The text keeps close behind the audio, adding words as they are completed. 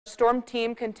Storm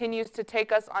team continues to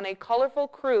take us on a colorful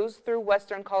cruise through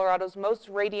western Colorado's most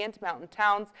radiant mountain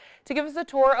towns to give us a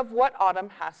tour of what autumn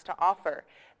has to offer.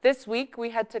 This week we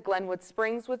head to Glenwood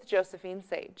Springs with Josephine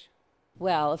Sage.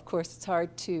 Well, of course, it's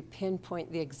hard to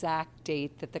pinpoint the exact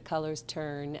date that the colors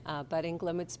turn, but in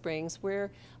Glenwood Springs,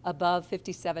 we're above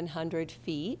 5,700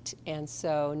 feet, and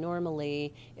so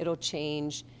normally it'll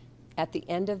change at the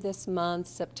end of this month,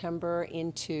 September,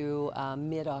 into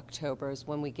mid-October is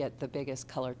when we get the biggest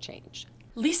color change.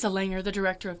 Lisa Langer, the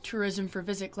Director of Tourism for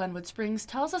Visit Glenwood Springs,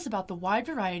 tells us about the wide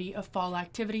variety of fall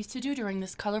activities to do during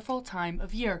this colorful time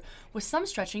of year, with some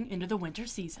stretching into the winter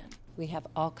season. We have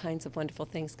all kinds of wonderful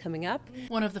things coming up.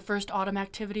 One of the first autumn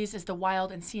activities is the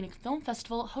Wild and Scenic Film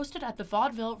Festival, hosted at the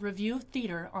Vaudeville Revue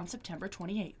Theater on September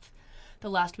 28th. The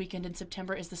last weekend in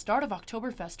September is the start of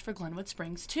Oktoberfest for Glenwood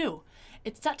Springs, too.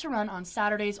 It's set to run on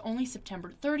Saturdays only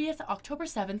September 30th, October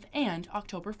 7th, and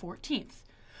October 14th.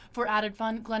 For added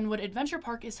fun, Glenwood Adventure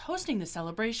Park is hosting the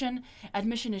celebration.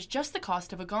 Admission is just the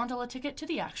cost of a gondola ticket to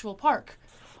the actual park.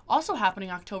 Also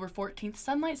happening October 14th,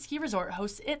 Sunlight Ski Resort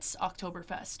hosts its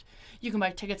Oktoberfest. You can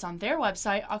buy tickets on their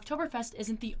website. Oktoberfest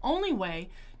isn't the only way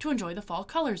to enjoy the fall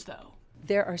colors, though.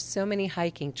 There are so many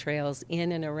hiking trails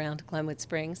in and around Glenwood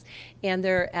Springs, and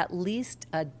there are at least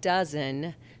a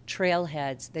dozen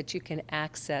trailheads that you can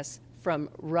access from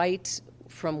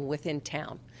within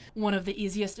town. One of the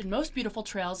easiest and most beautiful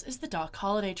trails is the Dock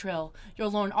Holiday Trail.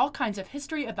 You'll learn all kinds of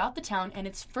history about the town and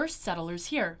its first settlers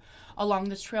here. Along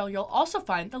this trail, you'll also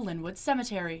find the Linwood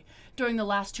Cemetery. During the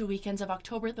last 2 weekends of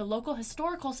October, the local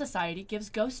historical society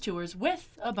gives ghost tours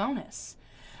with a bonus.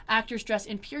 Actors dress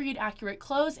in period-accurate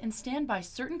clothes and stand by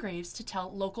certain graves to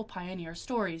tell local pioneer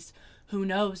stories. Who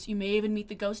knows, you may even meet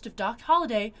the ghost of Doc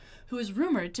Holliday, who is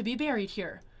rumored to be buried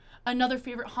here. Another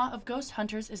favorite haunt of ghost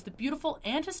hunters is the beautiful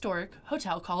and historic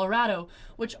Hotel Colorado,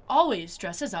 which always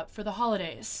dresses up for the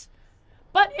holidays.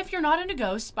 But if you're not into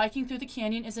ghosts, biking through the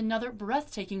canyon is another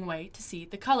breathtaking way to see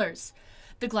the colors.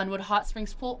 The Glenwood Hot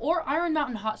Springs Pool or Iron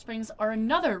Mountain Hot Springs are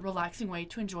another relaxing way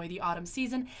to enjoy the autumn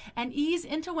season and ease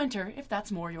into winter if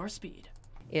that's more your speed.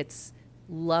 It's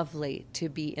lovely to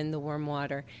be in the warm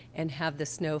water and have the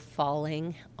snow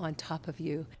falling on top of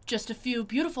you. Just a few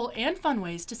beautiful and fun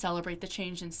ways to celebrate the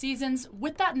change in seasons.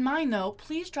 With that in mind, though,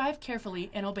 please drive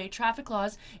carefully and obey traffic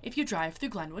laws if you drive through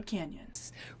Glenwood Canyon.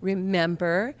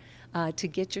 Remember to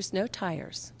get your snow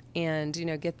tires and,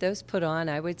 get those put on,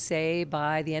 I would say,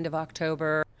 by the end of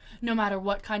October. No matter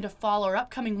what kind of fall or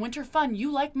upcoming winter fun you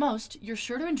like most, you're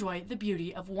sure to enjoy the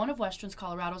beauty of one of Western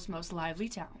Colorado's most lively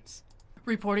towns.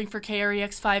 Reporting for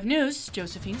KREX 5 News,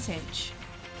 Josephine Sage.